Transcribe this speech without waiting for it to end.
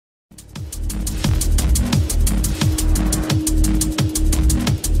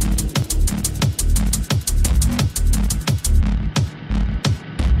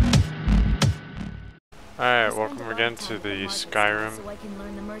again to the Skyrim. So I can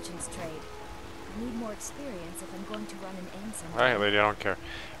learn the merchant's trade. I need more experience if I'm going to run an inn someday. Alright, lady, I don't care.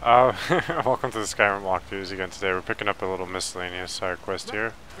 Welcome to the Skyrim walkthroughs again today. We're picking up a little miscellaneous side quest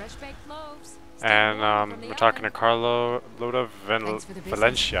here. And we're talking to Carlotta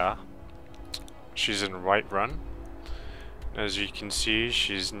Valencia. She's in Whiterun. As you can see,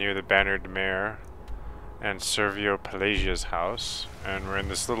 she's near the Bannered Mare and Servio Pelagia's house. And we're in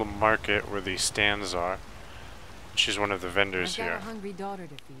this little market where these stands are. She's one of the vendors here. I've got a hungry daughter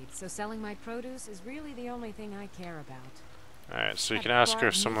to feed, so selling my produce is really the only thing I care about. Alright, so you can ask her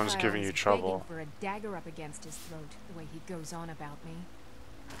if someone's giving you trouble. For a dagger up against his throat, the way he goes on about me.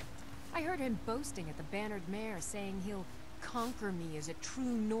 I heard him boasting at the Bannered Mare, saying he'll conquer me as a true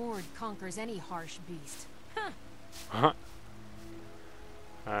Nord conquers any harsh beast. Huh.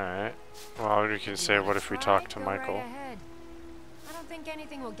 Alright. Well, we can say, what if we talk to Mikael? Right ahead. I don't think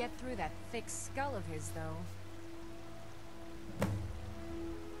anything will get through that thick skull of his, though.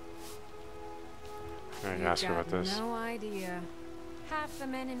 I can ask her about this. No idea. Half the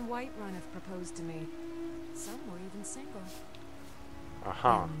men in Whiterun have proposed to me. Some were even single.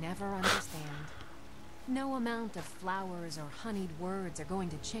 You'll never understand. No amount of flowers or honeyed words are going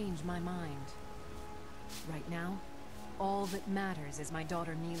to change my mind. Right now, all that matters is my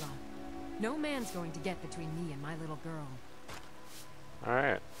daughter Nila. No man's going to get between me and my little girl.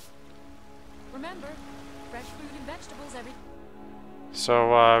 Alright. Remember, fresh fruit and vegetables every...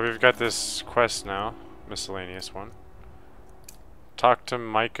 So, we've got this quest now. Miscellaneous one. Talk to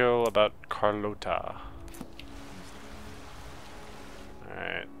Mikael about Carlotta.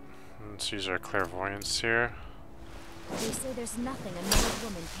 Alright. Let's use our clairvoyance here. They say there's nothing another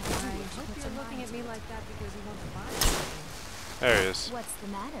woman can't do. I hope you're looking at me like that because you want to buy something. There he is. What's the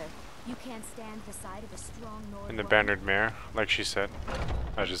matter? You can't stand the sight of a strong Nord In the woman? Bannered Mare, like she said.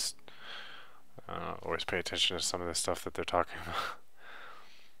 I just always pay attention to some of the stuff that they're talking about.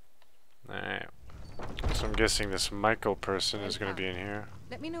 Alright. So I'm guessing this Mikael person is going to be in here.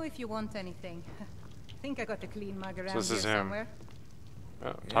 Let me know if you want anything. I think I got a clean mug around So this here is him. somewhere.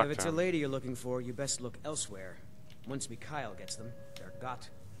 Oh, Yeah, if it's a lady you're looking for, you best look elsewhere. Once Mikael gets them, they're got.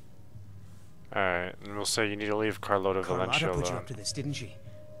 Alright, and we'll say you need to leave Carlotta Valencia Carlotta put you alone. up to this, didn't she?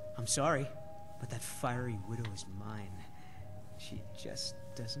 I'm sorry, but that fiery widow is mine. She just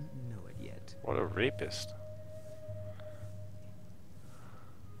doesn't know it yet. What a rapist.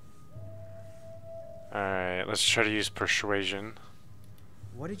 Alright, let's try to use persuasion.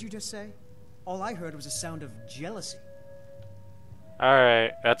 What did you just say? All I heard was a sound of jealousy.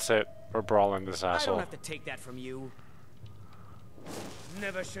 Alright, that's it. We're brawling this I asshole. don't have to take that from you.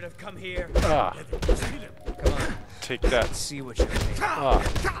 Never should have come here. Ah, Come on, take that. let's see what you're made.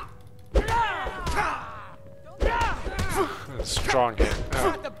 Ah. Strong hit.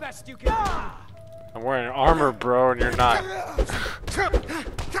 Ah. The best you can I'm wearing armor, bro, and you're not.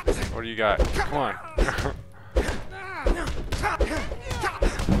 What do you got? Come on.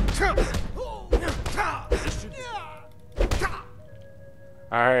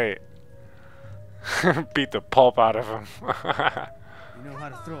 Alright. Beat the pulp out of him. You know how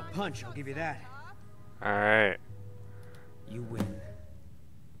to throw a punch, I'll give you that. Alright. You win.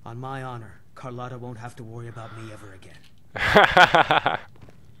 On my honor, Carlotta won't have to worry about me ever again.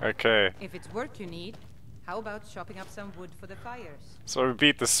 Okay. If it's work you need, how about chopping up some wood for the fires? So we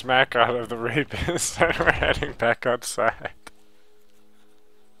beat the smack out of the rapist and we're heading back outside.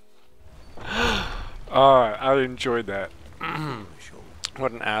 I enjoyed that.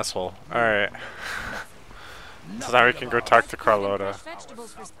 What an asshole. Alright. So now we can go talk to Carlotta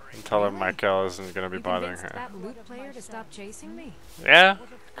and tell her Mikael isn't going to be bothering her. That lute player to stop chasing me? Yeah? Thank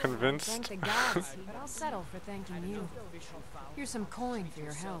Convinced? the gods, but I'll settle for thanking you. Here's some coin for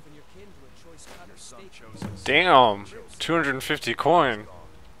your help. Damn! 250 coin.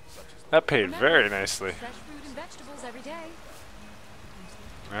 That paid very nicely. Fresh fruit and vegetables every day.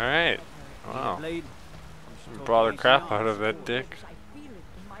 Alright. Wow. Blade. Brought the crap out of that dick. I feel it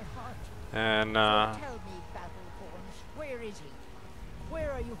in my heart. And, Tell me, Battlecorn, where is he?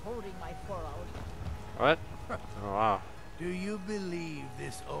 Where are you holding my furrow? what? Oh, wow. Do you believe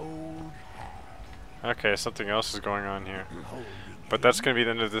this old hag? Okay, something else is going on here. Holding But that's going to be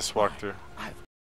the end of this walkthrough. I've